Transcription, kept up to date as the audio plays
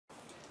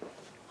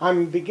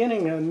I'm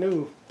beginning a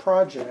new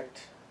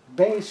project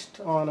based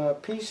on a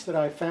piece that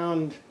I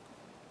found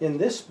in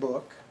this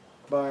book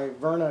by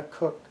Verna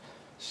Cook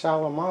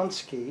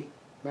Salomonsky,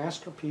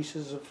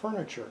 Masterpieces of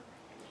Furniture.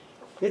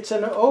 It's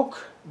an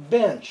oak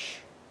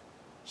bench,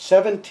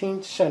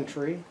 17th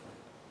century,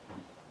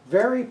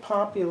 very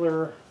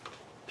popular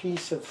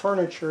piece of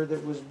furniture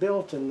that was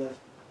built in the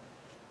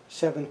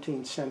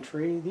 17th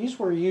century. These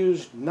were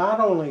used not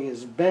only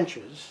as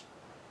benches,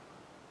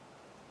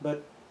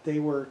 but they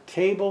were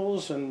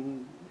tables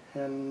and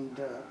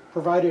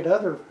provided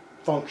other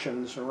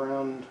functions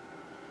around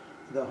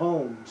the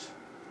homes.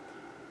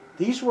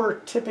 These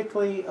were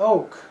typically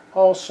oak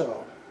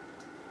also,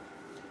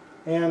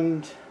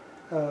 and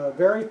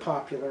very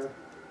popular.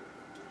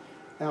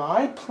 Now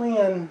I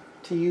plan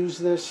to use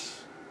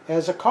this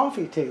as a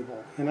coffee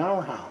table in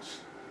our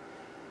house.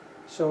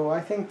 So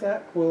I think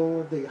that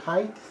will, the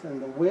height and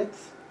the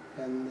width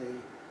and the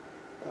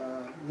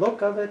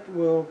look of it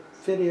will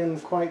fit in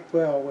quite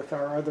well with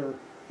our other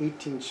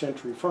 18th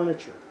century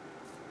furniture.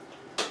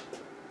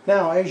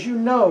 Now, as you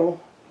know,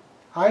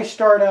 I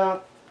start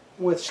out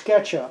with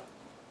SketchUp,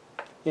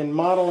 in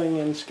modeling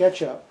in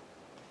SketchUp.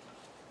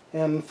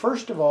 And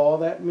first of all,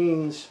 that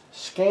means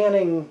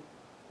scanning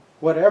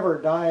whatever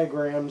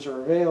diagrams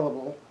are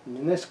available. And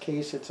in this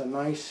case, it's a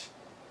nice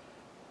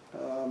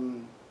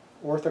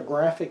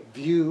orthographic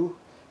view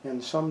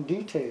and some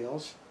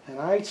details. And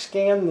I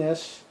scan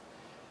this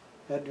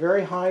at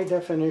very high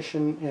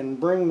definition and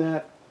bring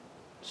that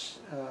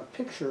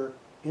picture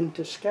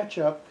into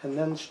SketchUp and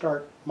then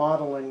start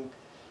modeling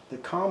the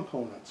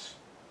components.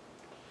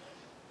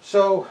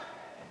 So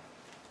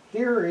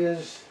here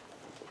is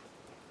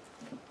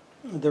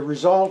the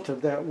result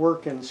of that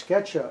work in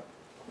SketchUp.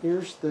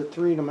 Here's the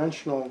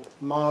three-dimensional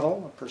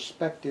model, a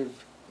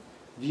perspective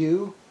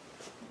view.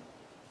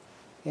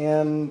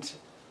 And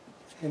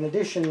in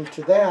addition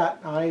to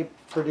that, I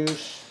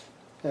produce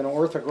an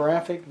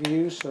orthographic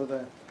view, so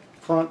the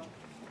front,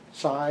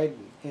 side,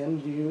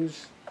 end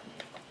views,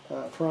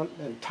 front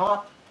and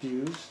top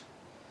views,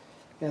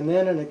 and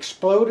then an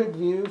exploded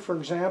view, for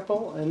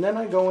example, and then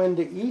I go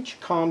into each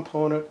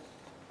component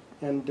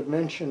and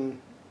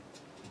dimension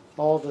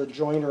all the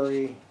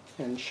joinery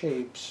and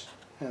shapes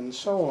and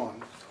so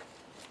on.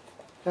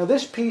 Now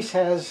this piece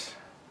has,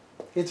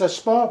 it's a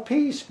small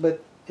piece,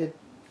 but it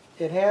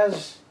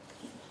has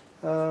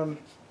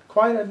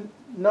quite a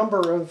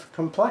number of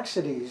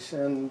complexities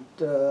and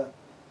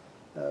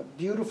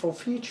beautiful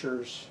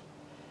features.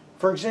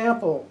 For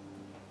example,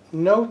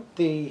 note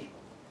the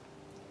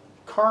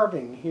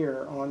carving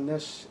here on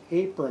this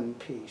apron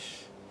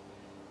piece.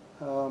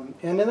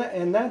 And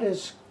that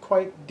is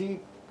quite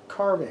deep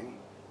carving.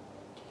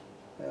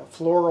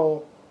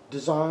 Floral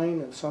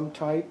design of some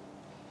type.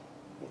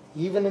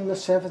 Even in the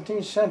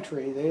 17th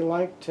century, they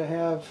liked to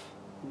have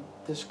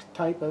this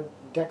type of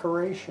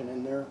decoration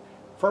in their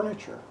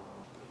furniture.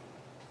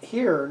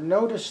 Here,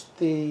 notice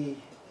the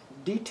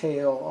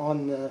detail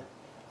on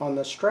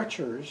the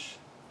stretchers,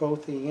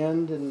 both the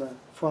end and the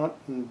front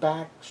and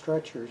back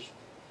stretchers.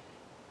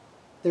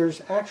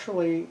 There's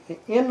actually an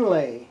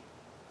inlay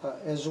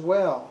as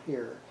well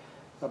here,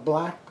 a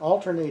black,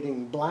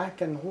 alternating black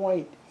and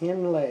white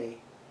inlay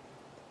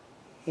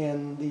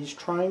in these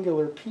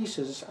triangular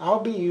pieces. I'll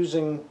be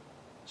using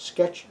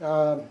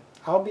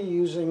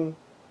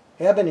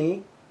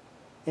ebony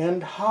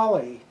and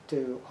holly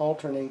to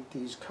alternate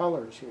these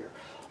colors here.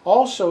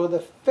 Also, the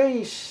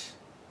face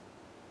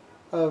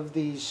of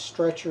these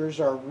stretchers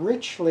are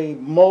richly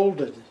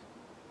molded,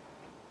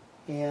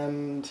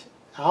 and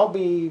I'll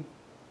be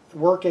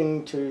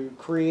working to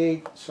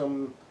create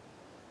some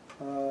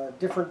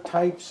different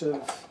types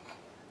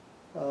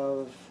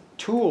of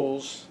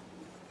tools,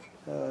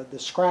 the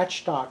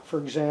scratch stock, for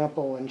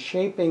example, and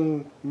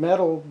shaping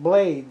metal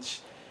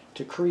blades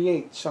to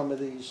create some of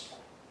these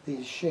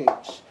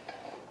shapes.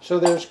 So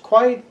there's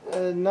quite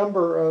a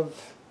number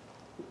of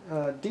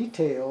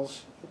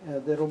details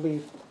that'll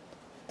be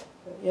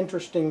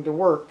interesting to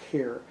work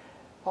here.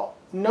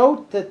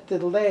 Note that the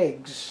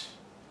legs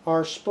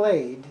are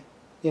splayed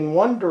in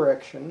one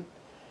direction.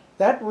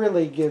 That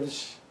really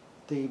gives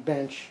the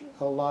bench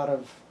a lot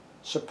of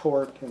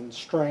support and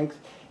strength,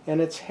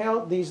 and it's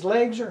held, these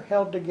legs are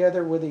held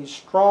together with these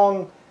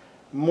strong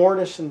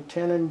mortise and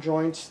tenon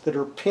joints that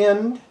are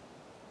pinned,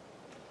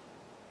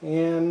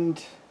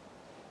 and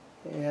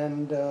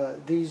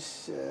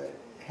these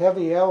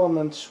heavy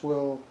elements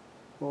will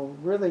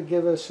really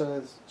give us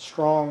a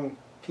strong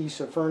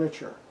piece of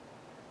furniture.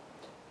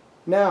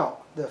 Now,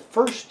 the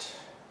first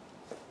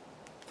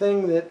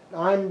thing that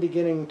I'm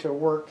beginning to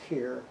work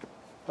here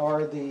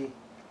are the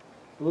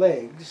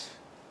legs,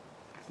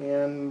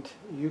 and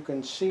you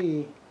can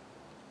see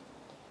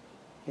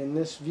in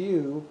this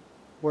view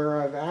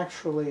where I've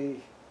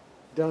actually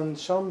done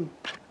some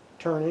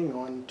turning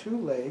on two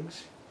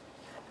legs,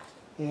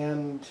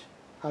 and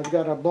I've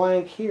got a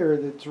blank here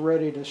that's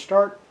ready to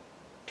start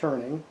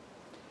turning.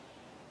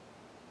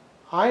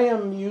 I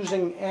am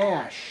using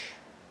ash,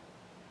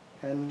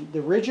 and the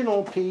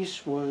original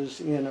piece was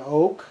in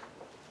oak,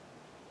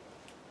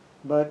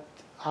 but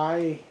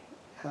I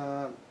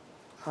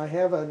I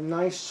have a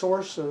nice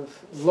source of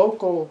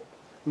local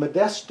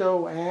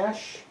Modesto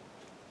ash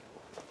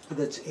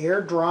that's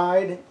air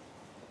dried,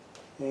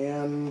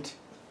 and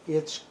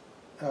it's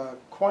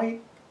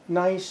quite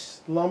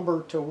nice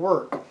lumber to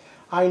work.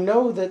 I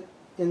know that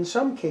in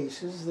some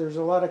cases there's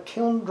a lot of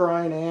kiln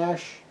drying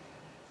ash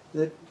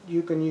that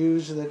you can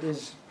use that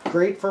is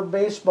great for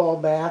baseball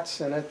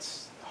bats, and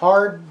it's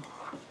hard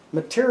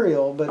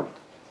material, but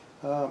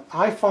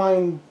I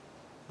find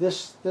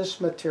this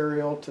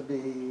material to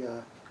be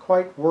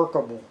quite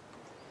workable.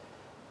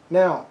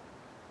 Now,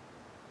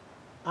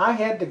 I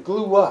had to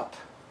glue up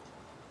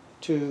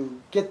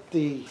to get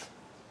the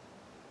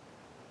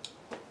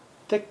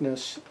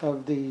thickness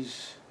of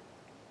these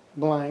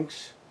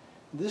blanks.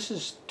 This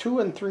is 2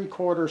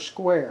 3/4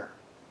 square,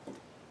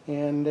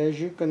 and as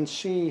you can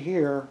see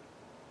here,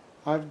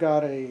 I've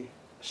got a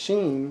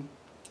seam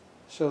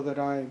so that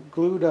I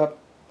glued up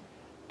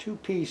 2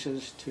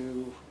 pieces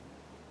to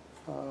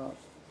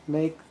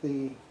make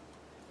the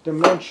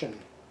dimension.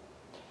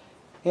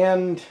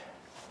 And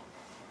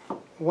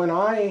when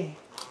I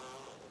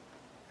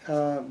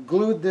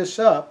glued this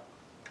up,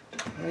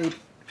 let me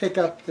pick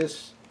up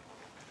this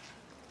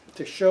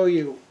to show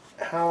you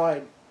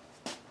how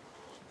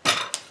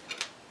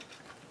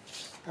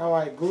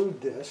I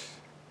glued this.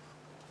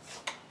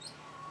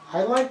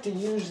 I like to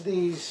use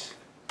these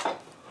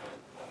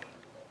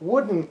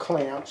wooden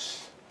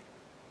clamps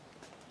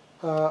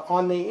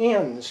on the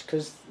ends,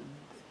 because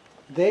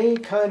they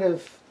kind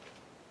of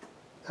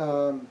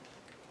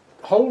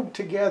hold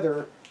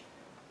together.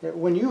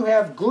 When you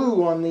have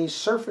glue on these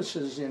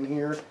surfaces in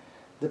here,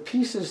 the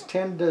pieces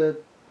tend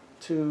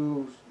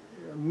to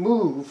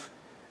move,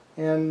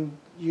 and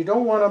you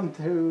don't want them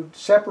to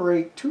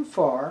separate too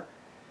far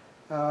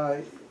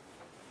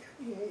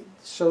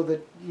so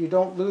that you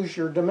don't lose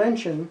your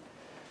dimension.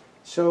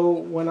 So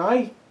when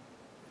I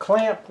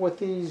clamp with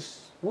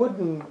these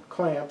wooden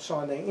clamps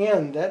on the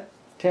end, that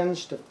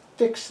tends to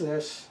fix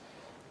this,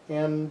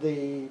 and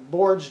the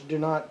boards do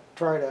not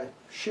try to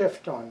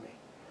shift on me.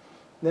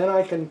 Then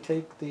I can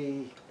take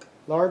the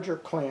larger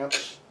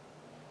clamps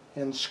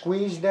and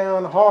squeeze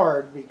down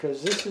hard,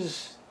 because this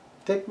is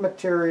thick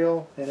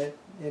material, and it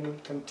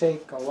can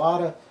take a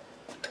lot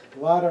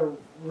of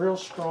real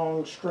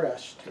strong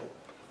stress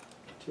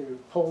to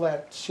pull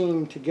that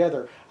seam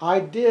together.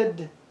 I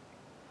did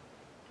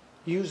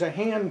use a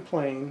hand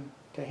plane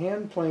to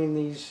hand plane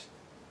these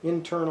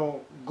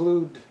internal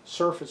glued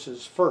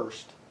surfaces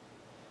first.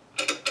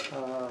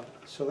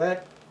 So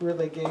that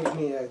really gave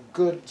me a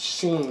good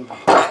seam.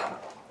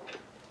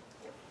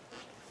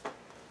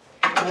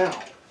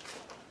 Now,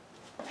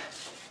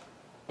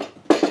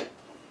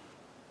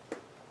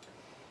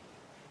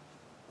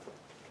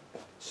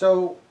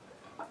 so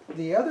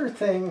the other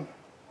thing,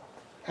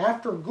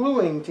 after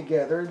gluing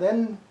together,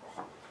 then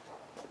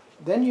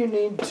you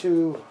need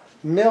to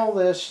mill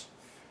this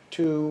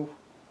to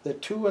the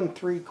 2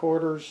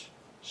 3/4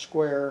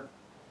 square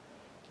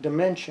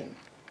dimension,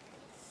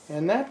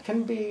 and that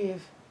can be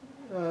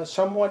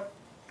somewhat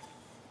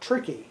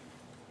tricky.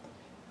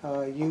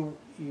 You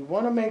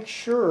want to make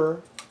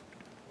sure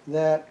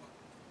that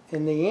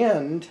in the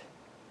end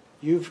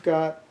you've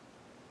got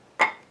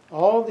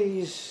all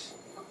these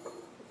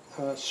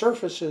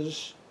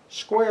surfaces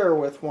square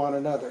with one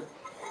another.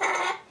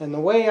 And the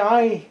way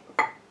I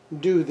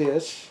do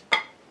this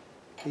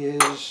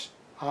is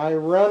I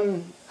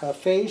run a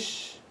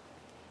face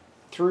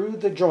through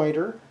the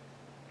jointer,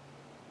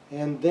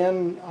 and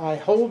then I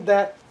hold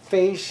that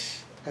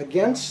face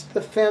against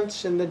the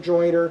fence in the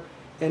jointer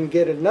and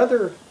get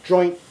another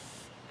joint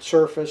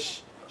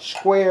surface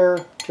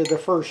square to the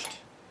first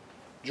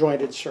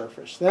jointed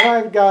surface. Then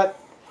I've got,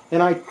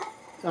 and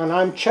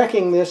I'm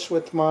checking this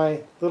with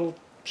my little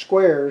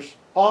squares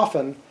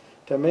often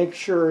to make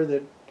sure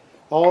that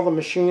all the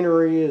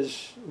machinery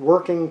is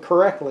working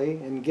correctly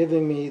and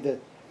giving me the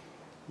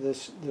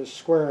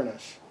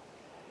squareness.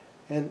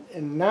 And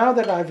now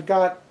that I've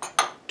got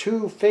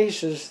 2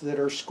 faces that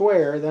are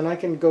square, then I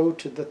can go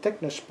to the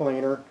thickness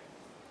planer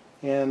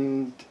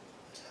and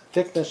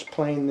thickness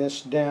plane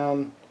this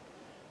down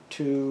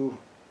to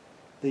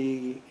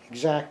the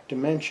exact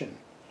dimension.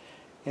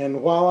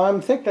 And while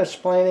I'm thickness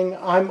planing,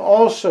 I'm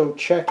also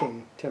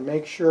checking to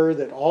make sure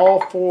that all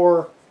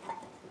 4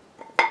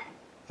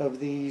 of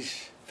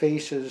these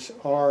faces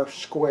are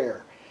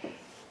square.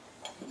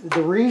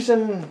 The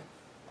reason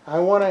I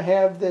want to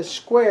have this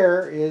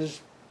square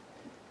is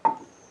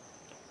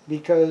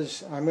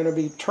because I'm going to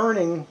be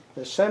turning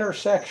the center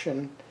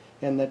section,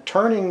 and the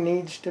turning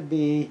needs to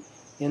be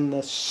in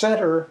the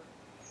center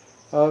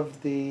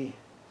of the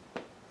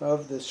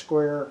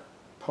square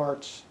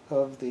parts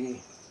of the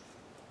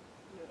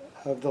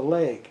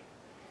leg.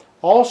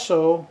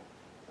 Also,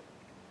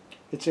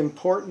 it's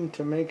important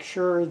to make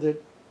sure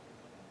that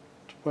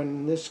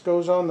when this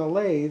goes on the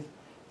lathe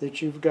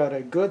that you've got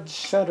a good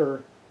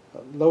center,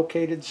 a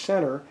located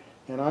center,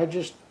 and I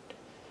just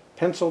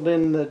penciled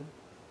in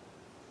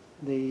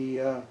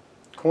the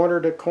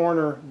corner to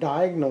corner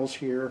diagonals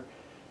here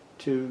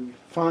to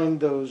find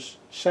those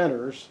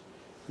centers.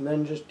 and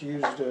then just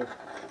used a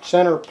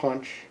center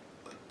punch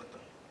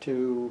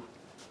to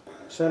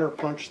center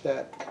punch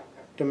that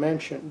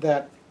dimension,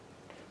 that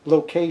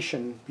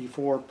location,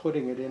 before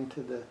putting it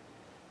into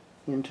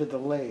the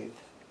lathe.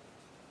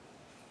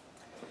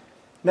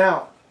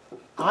 Now,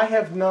 I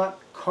have not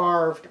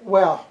carved,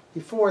 well,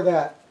 before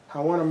that,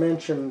 I want to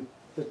mention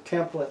the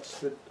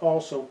templates that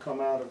also come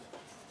out of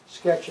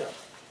SketchUp.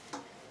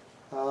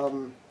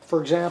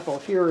 For example,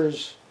 here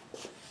is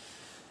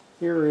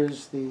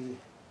the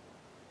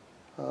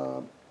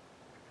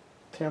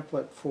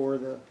template for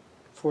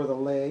the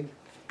leg,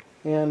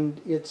 and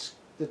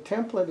the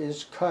template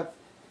is cut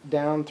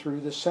down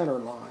through the center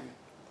line,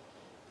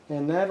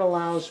 and that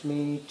allows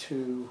me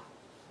to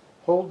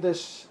hold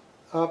this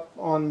up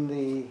on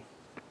the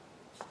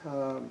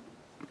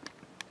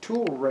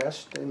tool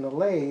rest in the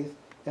lathe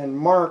and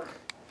mark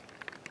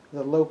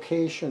the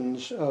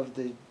locations of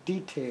the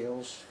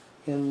details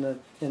in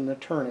the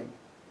turning.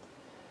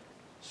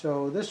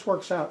 So this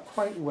works out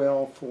quite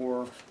well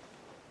for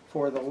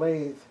the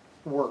lathe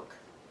work.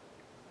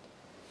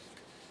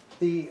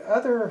 The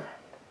other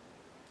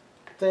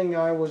thing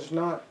I was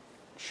not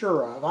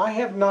sure of, I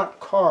have not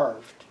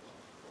carved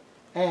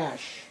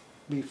ash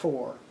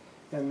before,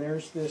 and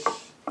there's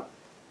this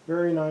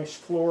very nice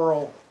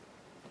floral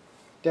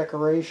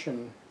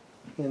decoration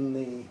in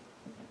the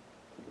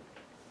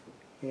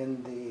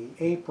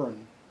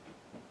apron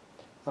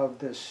of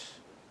this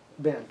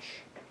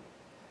bench.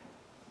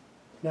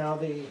 Now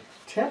the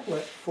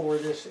template for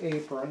this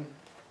apron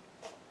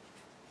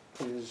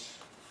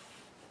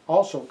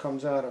also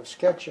comes out of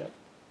SketchUp.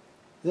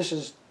 This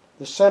is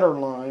the center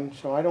line,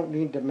 so I don't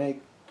need to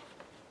make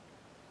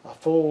a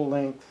full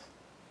length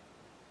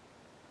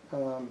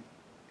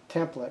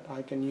template.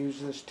 I can use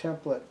this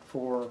template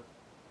for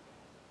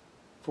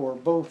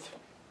both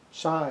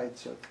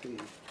sides of the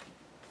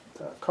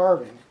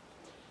carving.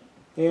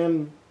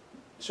 And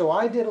so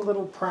I did a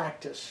little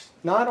practice,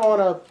 not on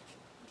a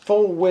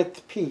full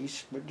width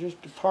piece, but just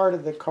a part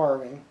of the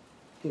carving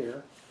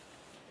here.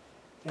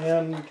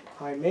 And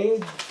I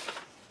made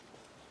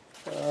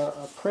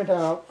a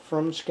printout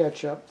from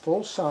SketchUp,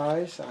 full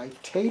size. I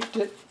taped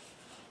it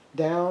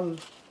down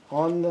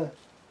on the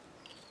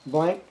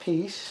blank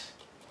piece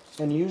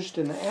and used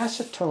an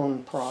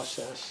acetone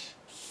process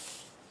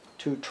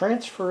to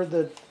transfer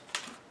the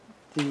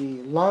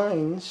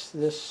lines,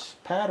 this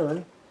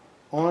pattern,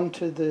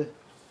 onto the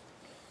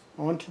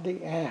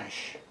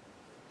ash.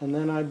 And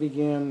then I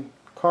began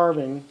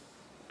carving.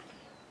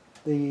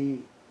 The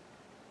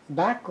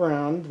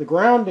background, the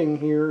grounding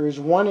here is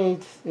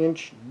 1/8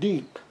 inch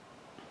deep,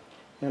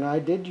 and I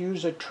did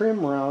use a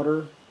trim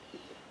router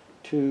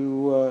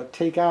to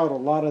take out a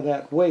lot of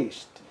that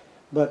waste,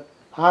 but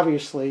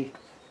obviously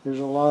there's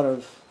a lot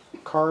of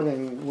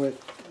carving with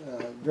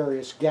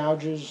various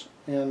gouges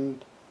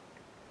and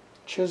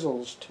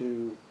chisels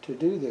to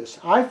do this.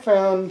 I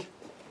found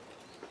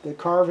the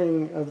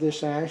carving of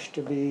this ash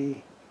to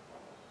be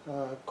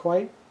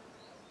quite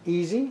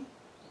easy.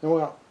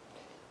 Well,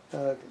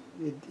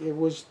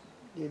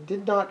 it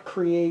did not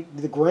create,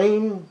 the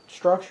grain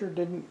structure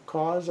didn't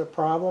cause a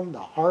problem. The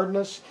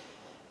hardness,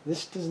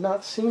 this does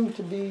not seem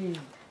to be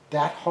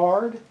that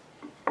hard,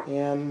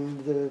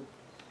 and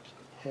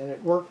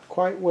it worked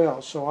quite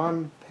well, so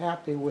I'm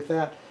happy with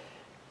that.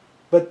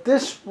 But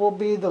this will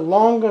be the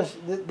longest,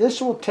 this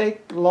will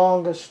take the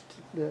longest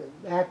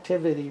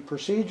activity.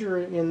 Procedure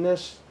in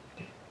this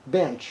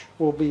bench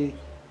will be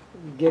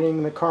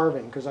getting the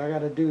carving, because I got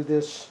to do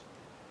this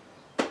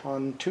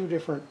on 2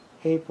 different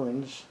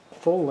aprons,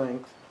 full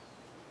length.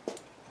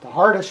 The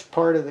hardest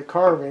part of the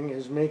carving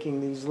is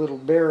making these little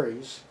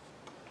berries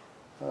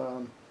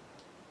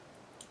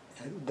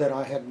that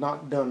I had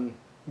not done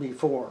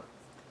before.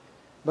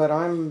 But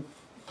I'm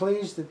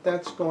pleased that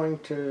that's going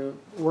to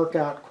work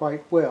out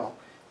quite well,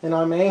 and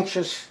I'm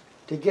anxious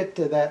to get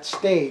to that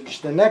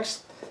stage. The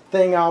next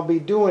thing I'll be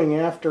doing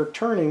after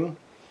turning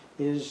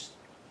is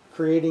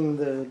creating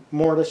the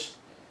mortise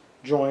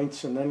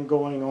joints, and then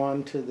going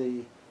on to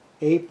the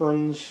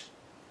aprons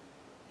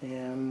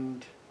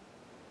and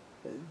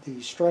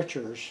the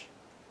stretchers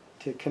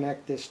to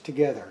connect this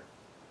together.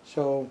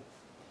 So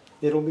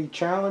it'll be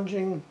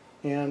challenging,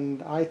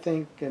 and I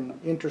think an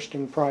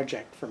interesting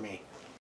project for me.